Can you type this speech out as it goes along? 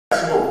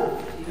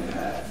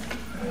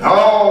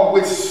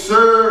always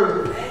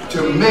serve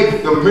to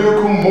make the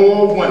miracle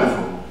more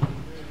wonderful.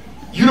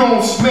 You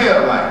don't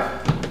smell like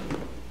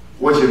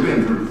what you've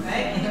been through.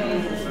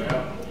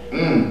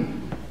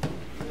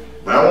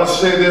 But I want to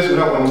say this, and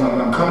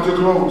I'm coming to a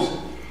close.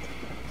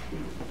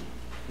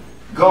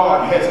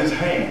 God has his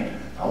hand.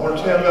 I want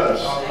to tell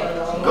us,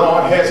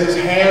 God has his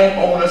hand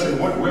on us and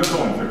what we're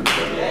going through.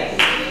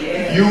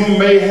 You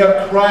may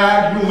have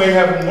cried, you may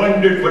have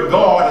wondered, but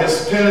God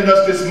is telling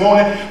us this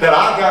morning that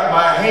I got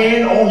my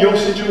hand on your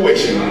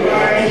situation.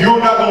 You're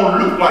not going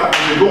to look like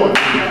what you're going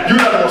through. You're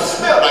not going to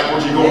smell like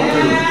what you're going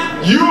through.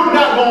 You're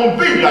not going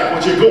to be like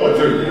what you're going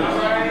through.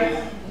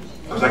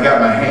 Because I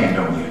got my hand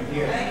on you.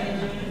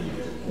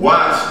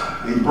 Watch.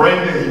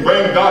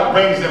 God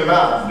brings them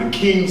out. The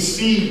king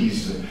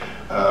sees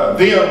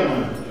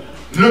them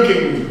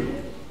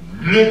looking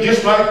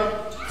just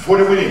like before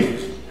they went in.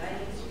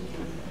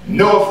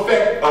 No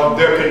effect of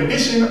their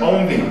condition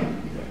on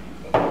them.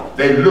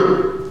 They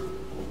look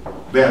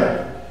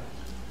better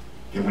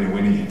than when they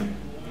went in.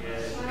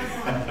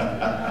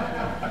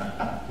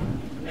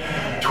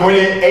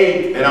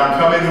 28, and I'm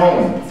coming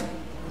home.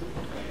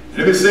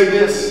 Let me say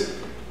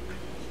this.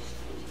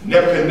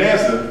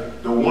 Nebuchadnezzar,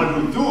 the one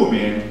who threw him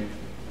in,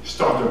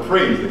 started to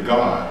praise the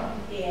God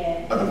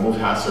of the Most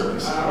High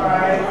Service.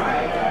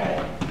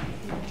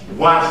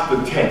 Watch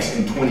the text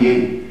in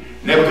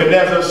 28.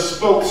 Nebuchadnezzar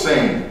spoke,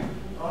 saying,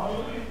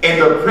 in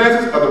the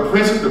presence of the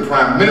princes, the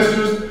prime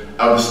ministers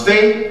of the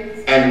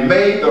state, and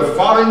made the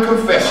following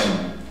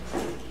confession: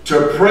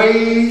 to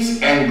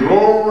praise and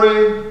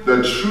glory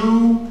the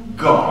true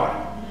God.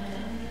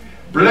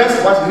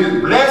 Blessed, watch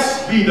this,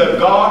 blessed be the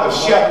God of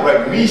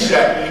Shadrach,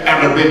 Meshach,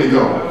 and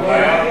Abednego.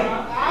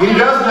 He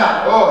does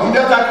not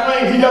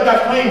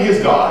claim his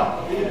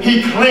God.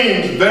 He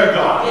claims their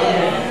God.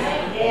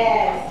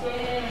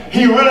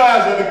 He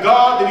realized that the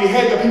God that he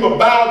had the people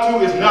bow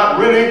to is not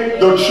really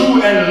the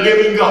true and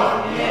living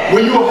God.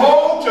 When you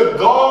hold to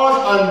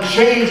God's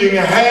unchanging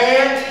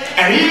hand,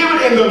 and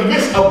even in the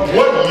midst of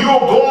what you're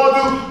going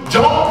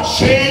through, don't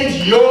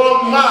change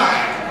your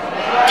mind.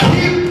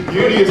 Keep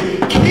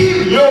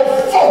your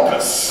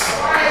focus.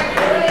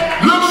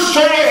 Look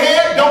straight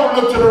ahead. Don't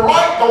look to the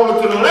right. Don't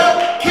look to the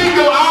left. Keep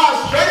your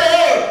eyes straight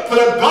ahead. For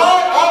the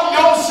God of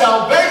your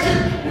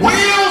salvation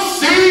will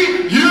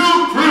see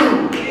you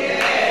through.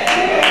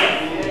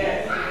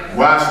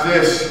 Watch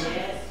this.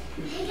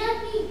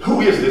 Who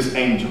is this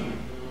angel?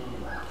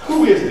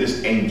 Who is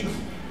this angel?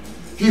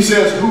 He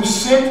says, who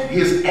sent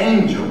his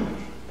angel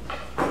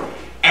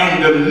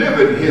and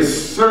delivered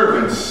his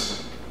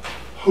servants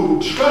who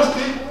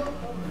trusted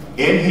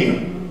in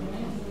him.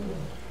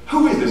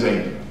 Who is this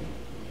angel?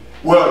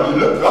 Well, you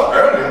looked up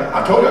earlier.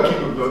 I told you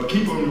I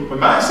keep a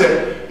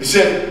mindset. It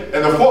said,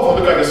 and the fourth one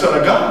looked like the Son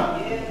of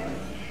God.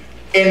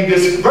 In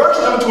this verse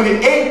number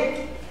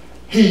 28,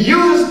 he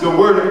uses the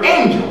word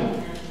angel.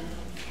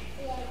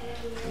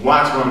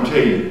 Watch what I'm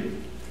telling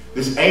you.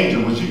 This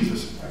angel was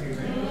Jesus.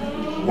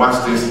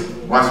 Watch this.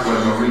 Watch what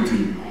I'm going to read to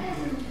you.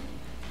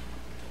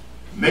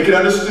 Make it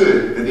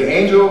understood that the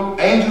angel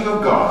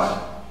of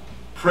God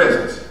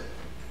presence.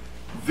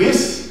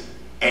 This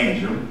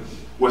angel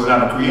was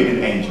not a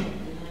created angel.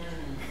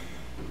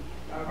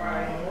 All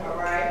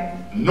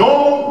right.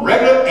 No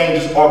regular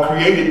angels are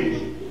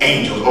created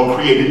angels or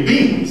created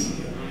beings.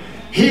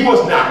 He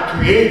was not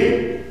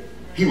created.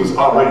 He was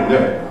already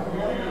there.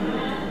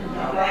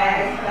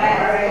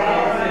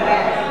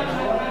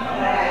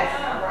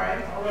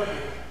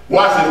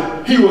 Watch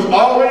this. He was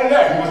already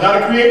there. He was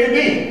not a created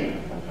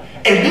being.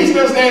 And he's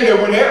going to stand there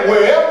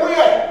wherever we're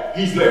at,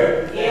 he's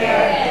there.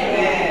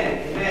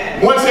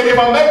 One said, if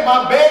I make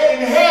my bed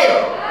in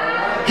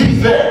hell,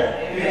 he's there.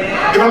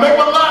 If I make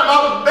my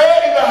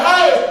bed in the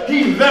highest,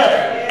 he's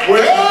there.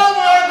 Wherever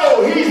I go,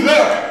 he's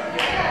there.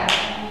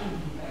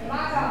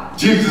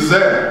 Jesus is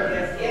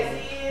there.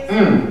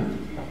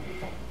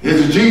 This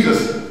is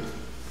Jesus.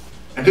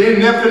 And then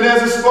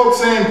Nebuchadnezzar spoke,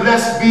 saying,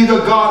 blessed be the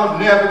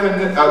God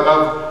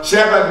of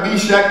Shadrach,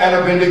 Meshach, and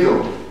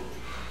Abednego,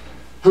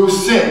 who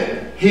sent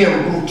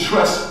him who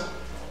trusts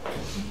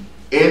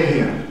in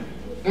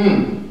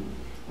him.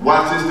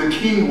 Watch this. The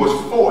king was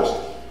forced.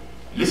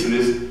 Listen to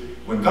this.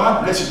 When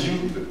God blesses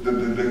you,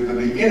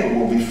 the enemy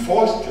will be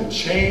forced to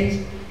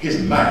change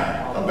his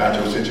mind about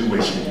your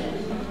situation.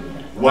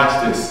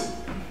 Watch this.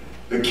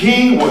 The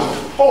king was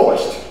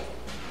forced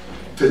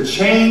to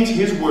change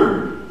his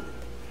word.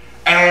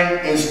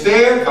 And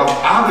instead of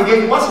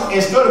obligating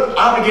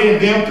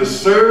them to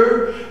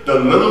serve the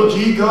little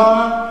g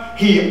God,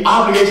 he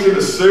obligates them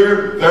to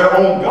serve their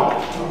own God.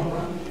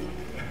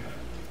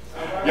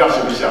 Y'all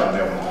should be shouting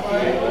that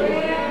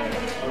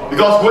one.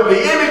 Because when the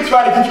enemy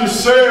tried to get you to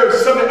serve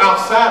something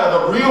outside of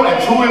the real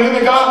and true and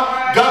living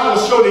God, God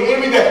will show the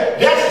enemy that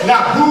that's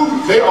not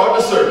who they are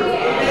to serve.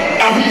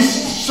 And he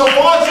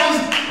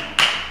forces,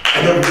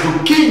 and the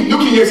new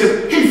king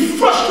says, he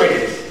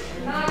frustrated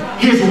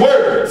his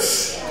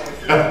words.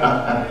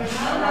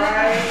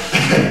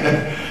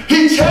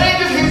 He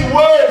changes his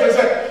words and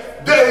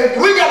said,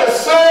 we got to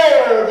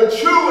serve the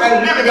true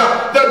and living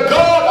God, the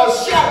God of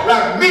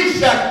Shadrach,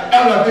 Meshach,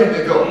 and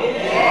Abednego.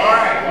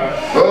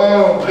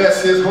 Oh,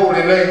 bless his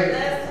holy name.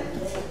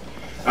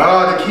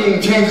 The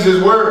king changes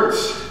his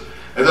words.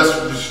 As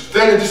I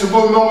stated just a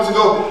few moments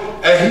ago,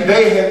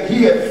 and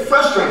he had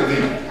frustrated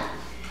them.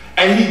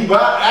 And he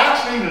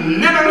actually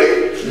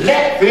literally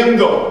let them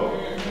go.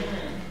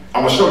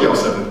 I'm going to show y'all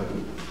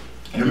something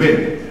in a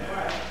minute.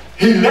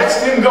 He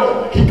lets them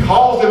go. He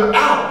calls them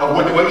out of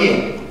what they were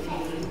in.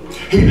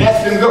 He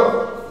lets them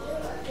go.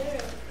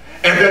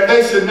 And that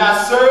they should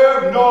not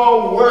serve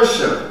nor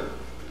worship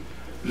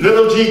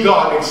little g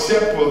God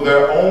except for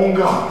their own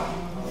God.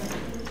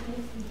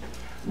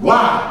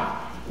 Why?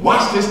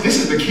 Watch this. This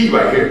is the key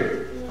right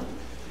here.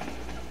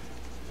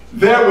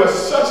 There was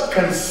such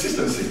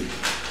consistency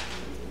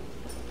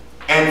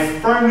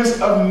and firmness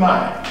of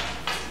mind.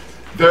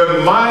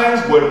 Their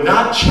minds were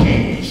not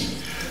changed.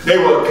 They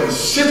were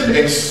consistent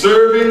in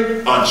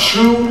serving a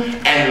true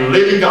and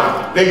living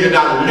God. They did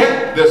not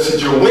let their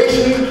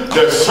situation,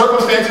 their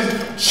circumstances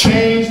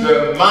change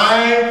their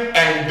mind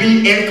and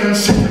be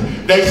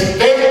inconsistent. They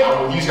stayed, I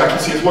will use, I can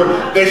see his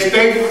word, they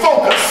stayed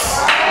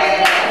focused.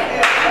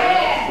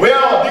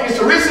 Well, Deacon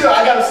Teresa,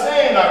 I got a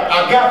saying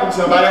I got from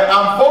somebody.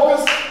 I'm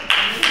focused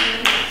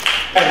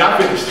and not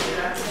finished.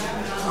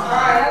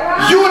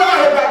 You and I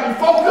have got to be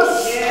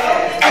focused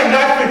and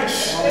not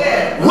finished.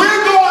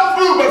 We're going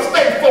through, but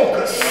stay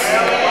focused.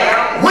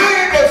 We're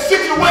in a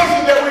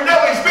situation that we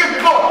never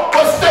experienced before,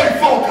 but stay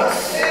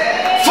focused.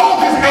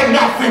 Focused and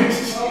not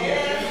finished.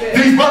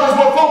 These brothers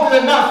were focused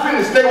and not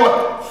finished. They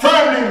were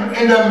firmly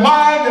in their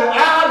mind that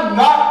I'm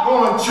not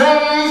going to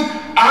change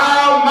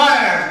our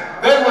minds.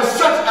 They were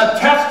such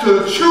attached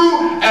to the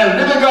true and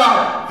living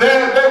God.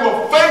 They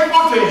were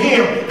faithful to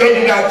him.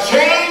 They did not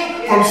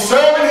change from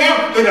serving him.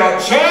 They did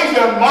not change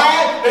their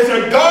mind. They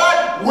said,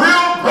 God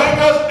will bring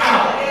us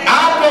out.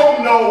 I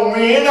don't know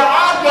when,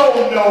 I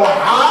don't know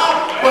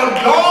how, but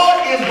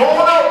God is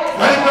going to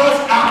bring us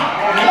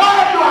out.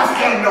 Why do I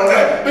say know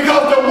that?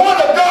 Because the word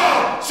of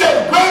God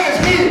said, great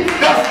is he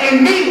that's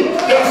in me,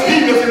 that's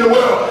he that's in the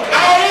world.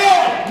 I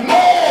am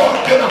more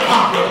than a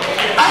conqueror.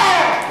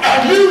 I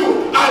and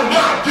you are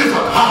not just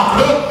a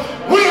conqueror.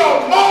 We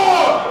are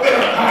more than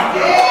a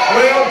conqueror.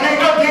 Well,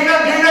 Dina,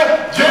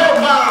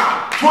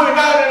 Jeremiah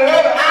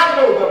 29:11, I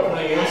know the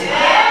plans.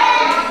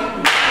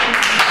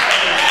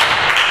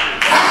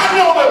 I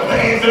know the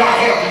plans that I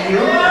have for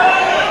you.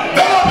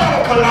 They are not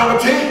a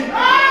calamity.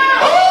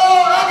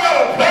 Oh, I got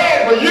a plan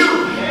for you.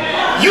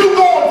 You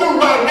going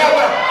through right now,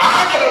 but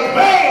I got a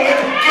plan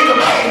in the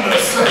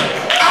madness.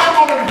 I'm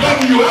going to bring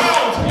you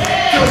out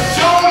to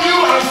show you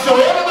and show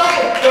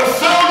everybody to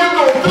show you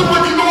go through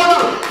what you're going to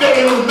do. That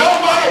it was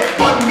nobody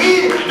but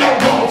me that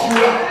brought you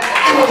out.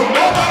 It was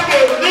nobody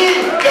but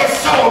me that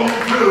saw you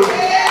through.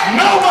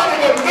 Nobody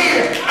but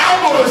me. I'm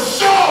going to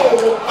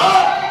show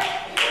up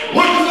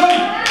with them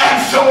and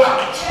show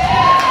out.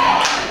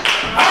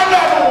 I'm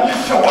not going to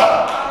just show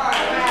up.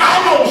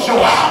 I'm going to show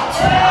out.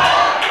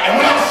 And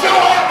when I show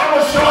out, I'm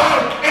going to show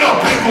out in a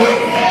big way.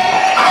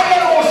 I'm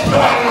not going to show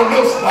out in a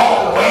little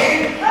small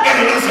way, in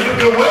a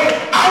insignificant way.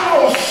 I'm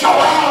going to show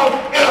out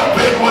in a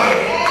big way.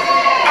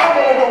 I'm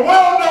going to let the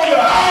world know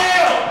that I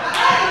am.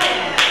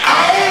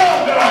 I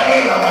am that I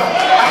am.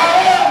 I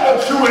am the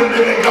true and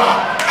living God.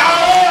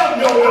 I am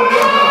your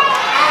deliverer.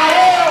 I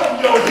am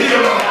your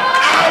healer.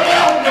 I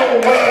am your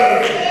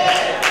way.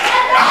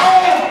 I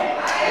am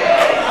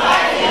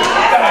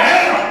that I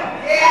am.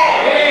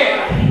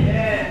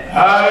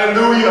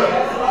 Hallelujah.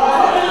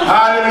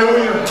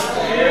 Hallelujah.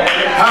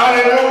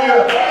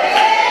 Hallelujah.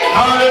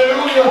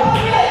 Hallelujah.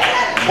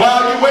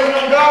 While you're waiting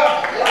on God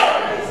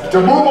to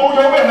move on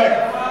your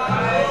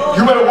behalf,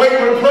 you better wait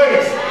with a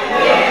praise.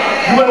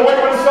 You better wait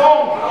with a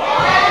song.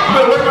 You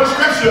better wait with a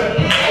scripture.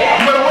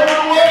 You better wait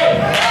with a word.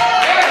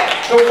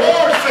 The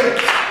word says.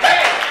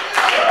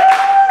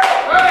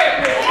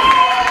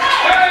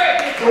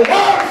 The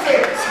word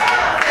says,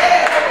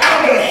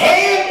 I'm the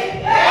head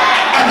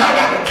and I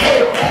got the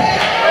tail.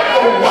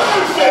 The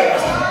word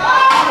says,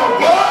 I'm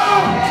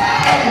above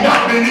and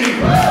not beneath.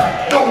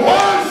 The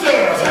word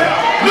says,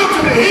 look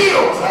to the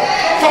hills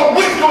from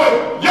which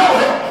goeth your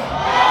help.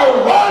 The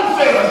word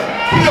says,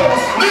 he don't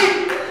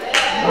sleep,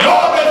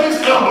 nor does he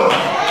slumber.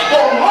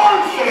 The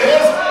word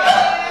says,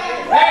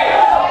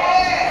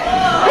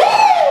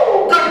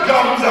 woo, good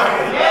God from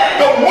Zion.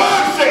 The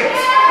word says,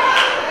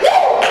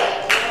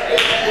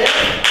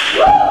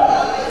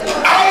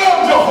 I am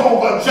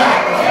Jehovah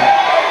Jireh.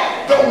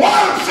 The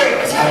word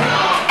says,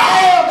 I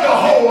am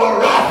Jehovah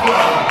Rapha.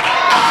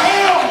 I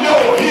am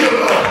your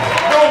healer.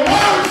 The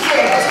word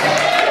says,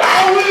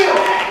 I will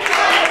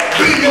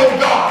be your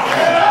God,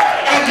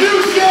 and you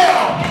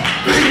shall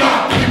be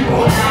my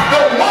people.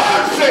 The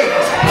word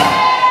says,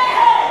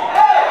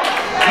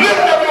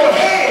 lift up your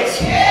heads,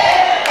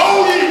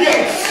 O ye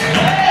gates.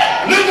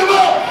 Lift them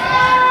up,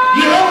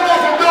 ye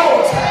everlasting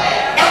doors,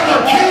 and the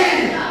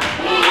King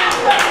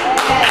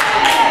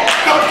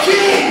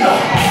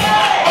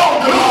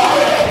of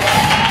glory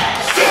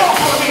shall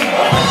come in.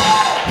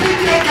 He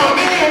can't come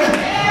in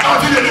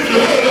until you lift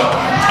your head up.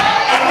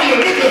 And when you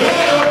lift your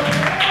head up,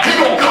 he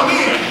gonna come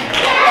in.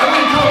 And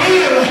when you come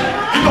in,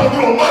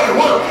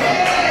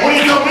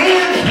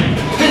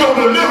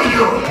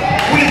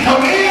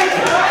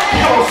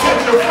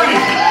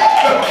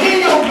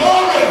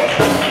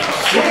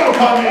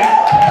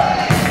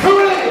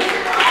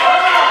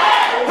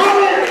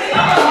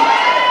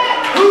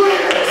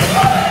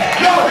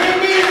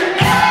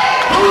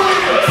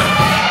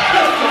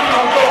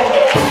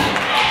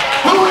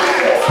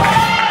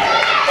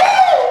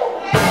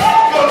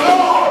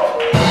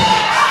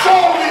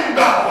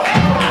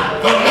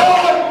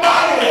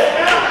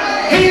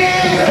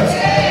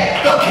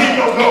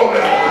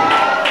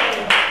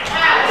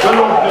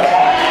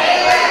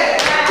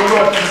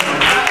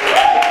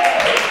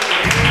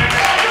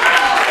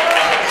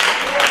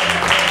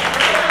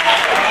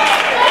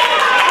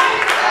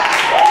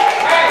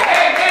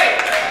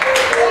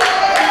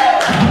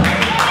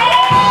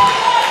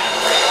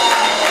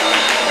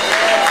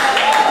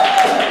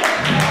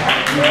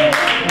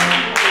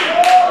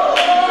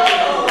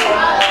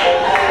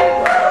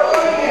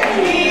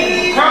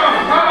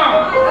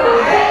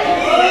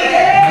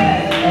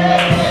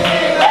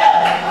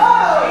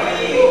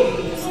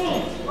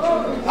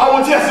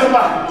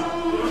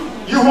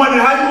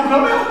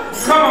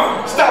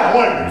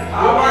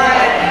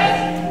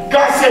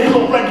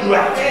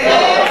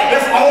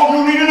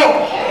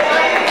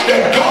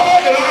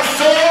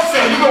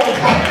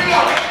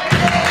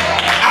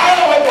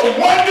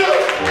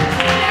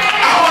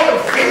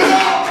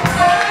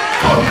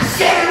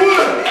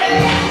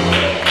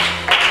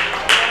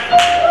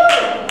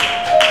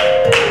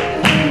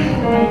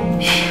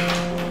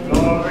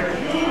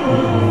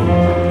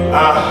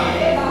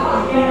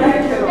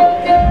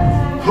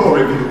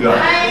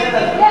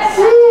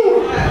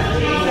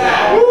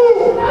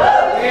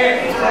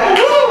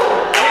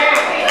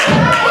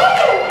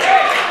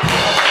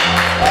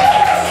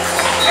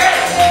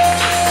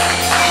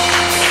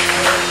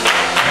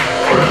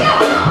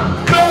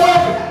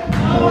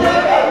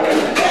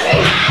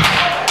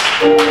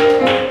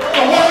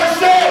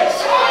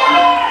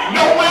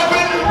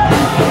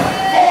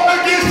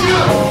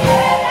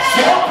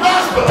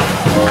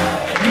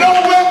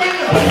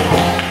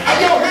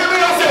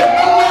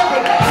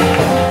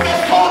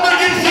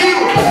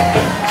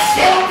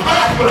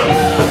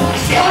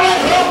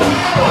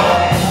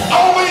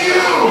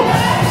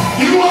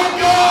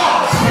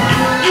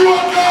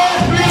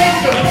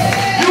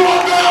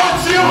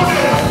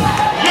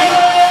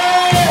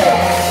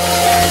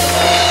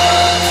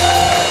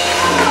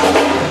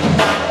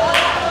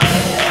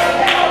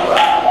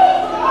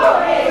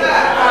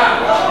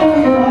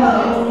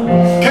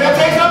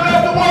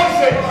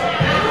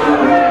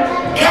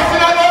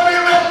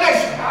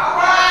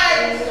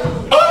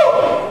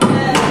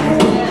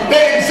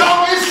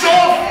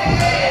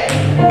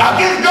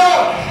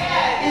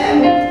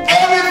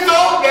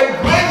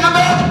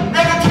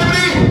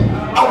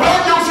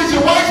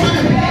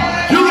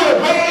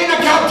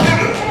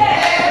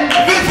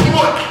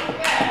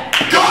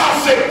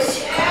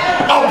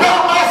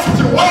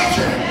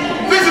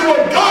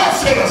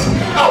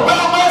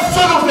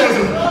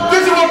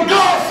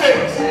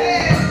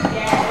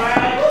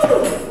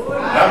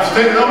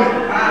 standing on it.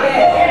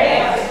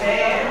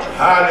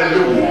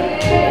 Hallelujah.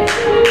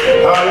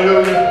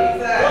 Hallelujah.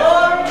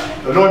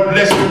 The Lord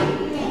bless you.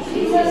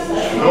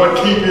 The Lord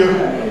keep you.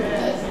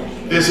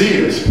 This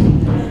is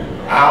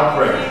our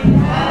prayer.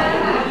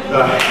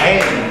 The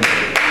hand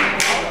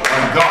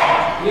of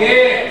God.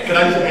 Can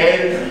I just add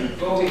it?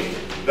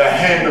 The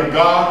hand of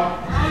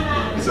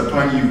God is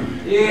upon you.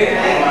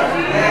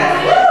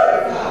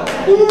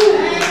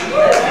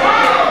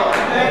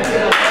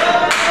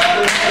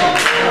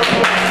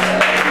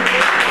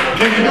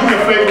 Can you do me a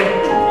favor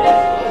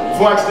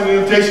before I extend the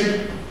invitation?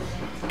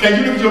 Can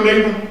you look at your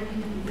neighbor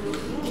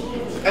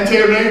and tell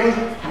your neighbor,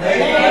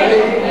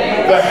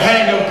 the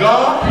hand of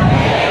God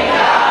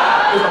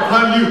is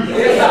upon you.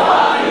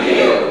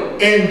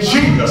 In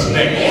Jesus'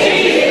 name.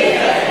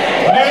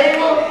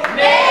 Neighbor,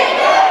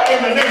 in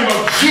the name of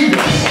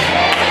Jesus,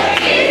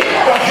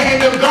 the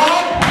hand of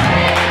God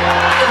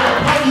is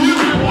upon you.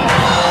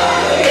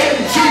 In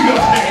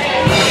Jesus' name.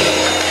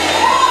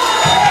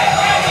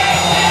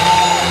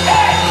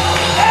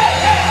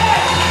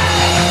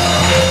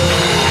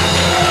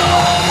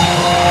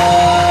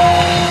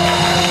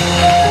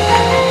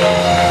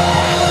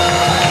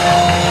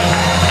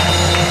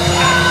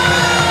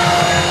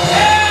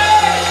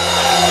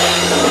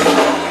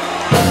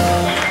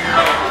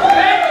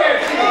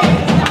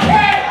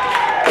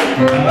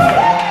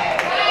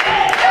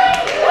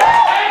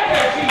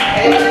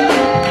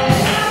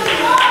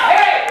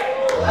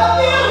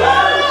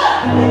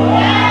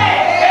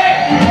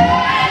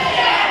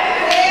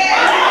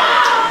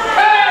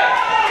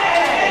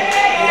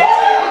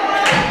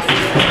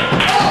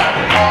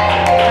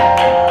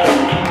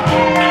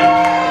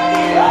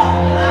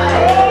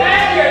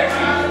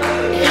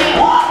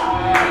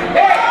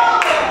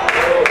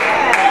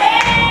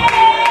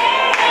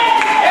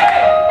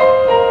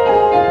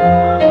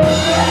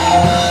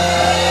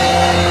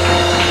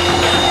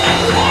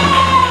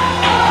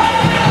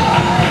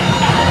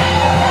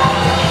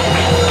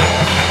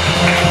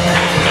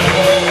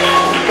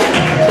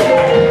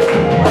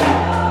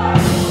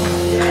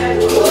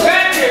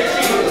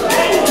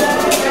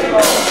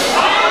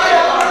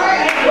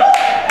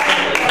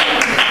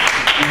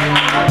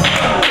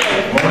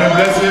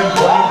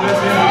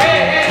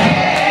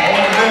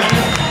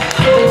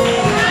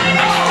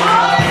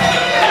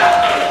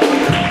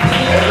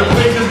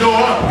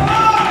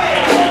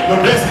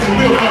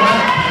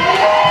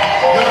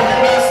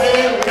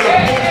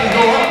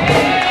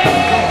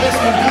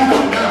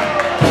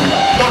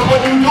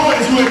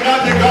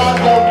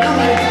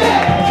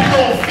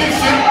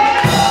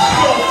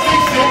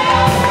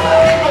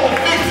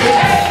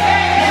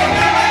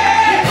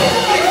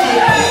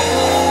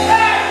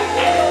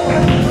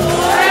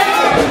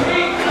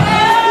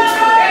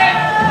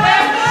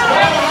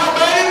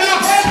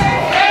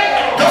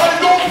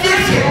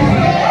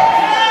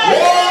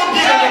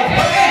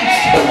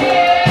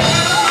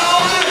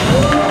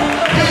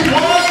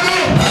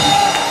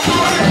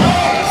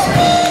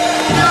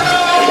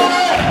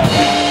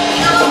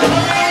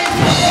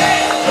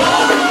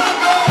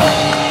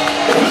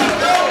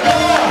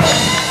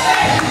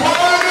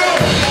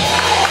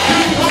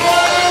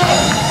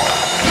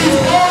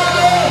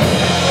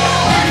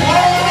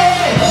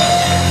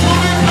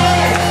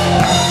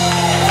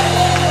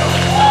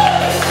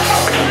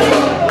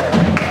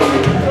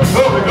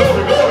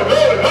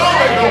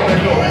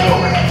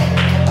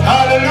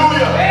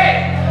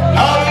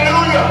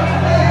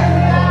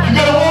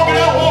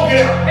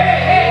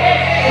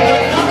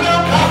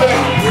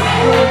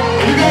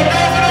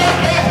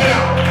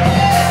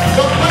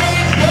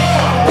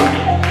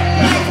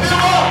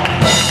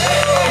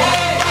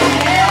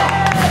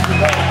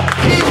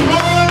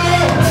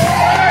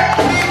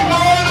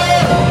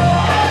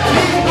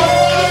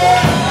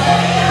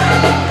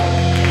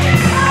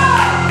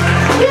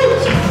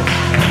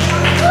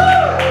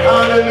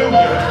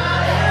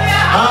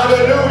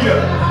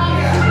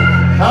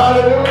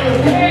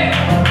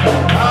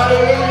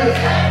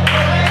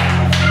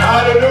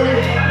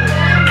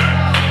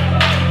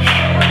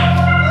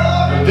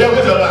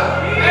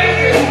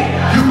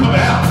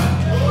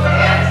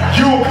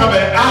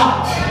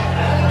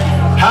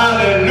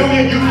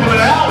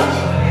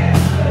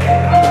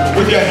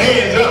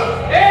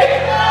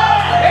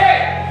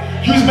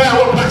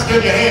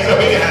 Get your hands up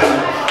anyhow.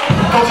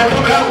 Don't you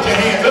come out with your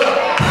hands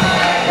up.